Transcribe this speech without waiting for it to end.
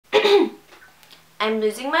I'm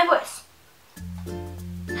losing my voice.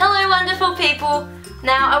 Hello wonderful people.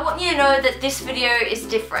 Now I want you to know that this video is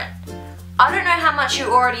different. I don't know how much you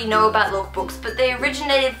already know about lookbooks, but they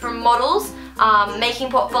originated from models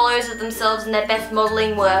making portfolios of themselves and their best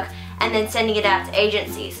modelling work and then sending it out to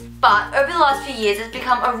agencies. But over the last few years it's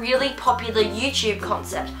become a really popular YouTube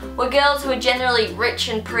concept where girls who are generally rich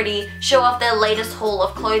and pretty show off their latest haul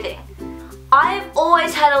of clothing. I've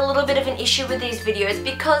always had a little bit of an issue with these videos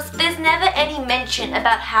because there's never any mention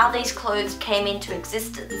about how these clothes came into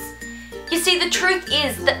existence. You see, the truth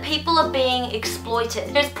is that people are being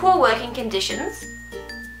exploited. There's poor working conditions,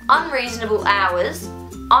 unreasonable hours,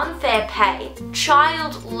 unfair pay,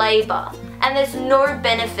 child labour, and there's no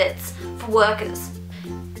benefits for workers.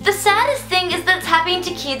 The saddest thing is that it's happening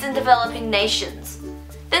to kids in developing nations.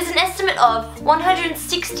 There's an estimate of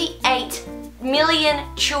 168 million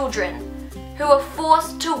children who are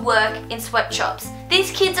forced to work in sweatshops.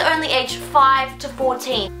 These kids are only aged 5 to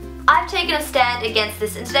 14. I've taken a stand against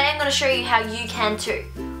this and today I'm going to show you how you can too.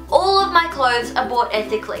 All of my clothes are bought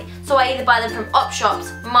ethically, so I either buy them from op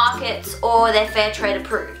shops, markets, or they're fair trade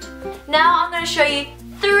approved. Now I'm going to show you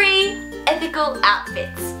 3 ethical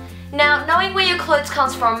outfits. Now, knowing where your clothes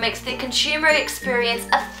comes from makes the consumer experience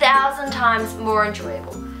 1,000 times more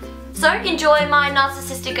enjoyable. So enjoy my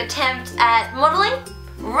narcissistic attempt at modelling.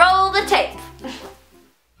 Roll the tape!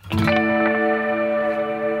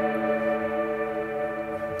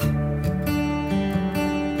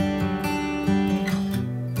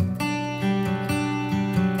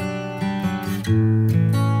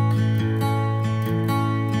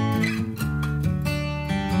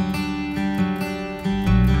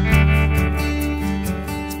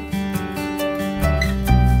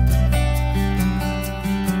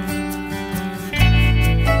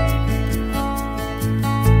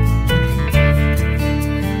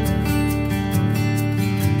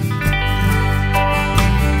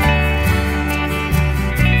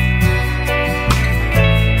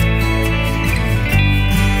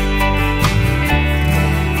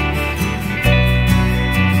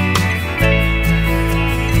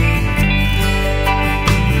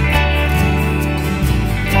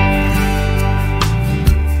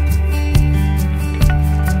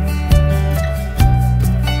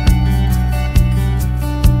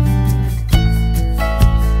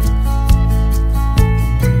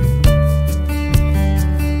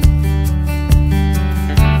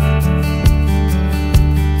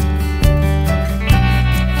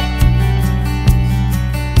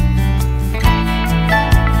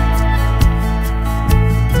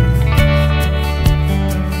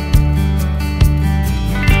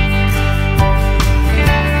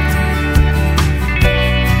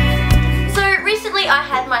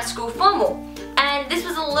 My school formal, and this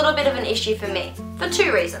was a little bit of an issue for me for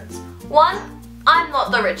 2 reasons. One, I'm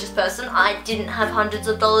not the richest person. I didn't have hundreds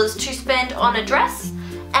of dollars to spend on a dress,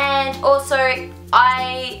 and also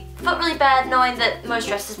I felt really bad knowing that most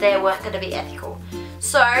dresses there weren't going to be ethical.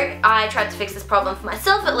 So I tried to fix this problem for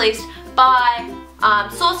myself at least by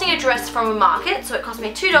sourcing a dress from a market. So it cost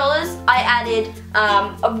me $2. I added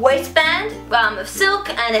a waistband of silk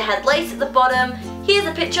and it had lace at the bottom. Here's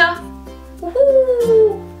a picture.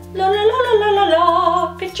 Woohoo! La la la la la la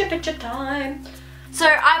la, picture time. So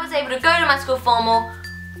I was able to go to my school formal,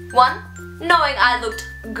 1, knowing I looked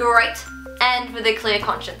great and with a clear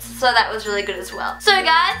conscience, so that was really good as well. So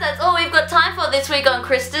guys, that's all we've got time for this week on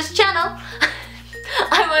Christa's channel.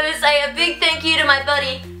 I want to say a big thank you to my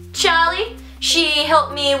buddy Charlie. She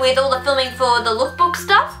helped me with all the filming for the lookbook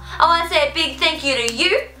stuff. I want to say a big thank you to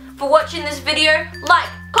you for watching this video. Like,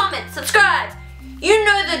 comment, subscribe. You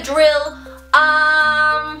know the drill.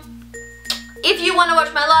 If you want to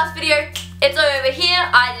watch my last video, it's over here.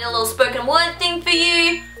 I did a little spoken word thing for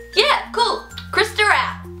you.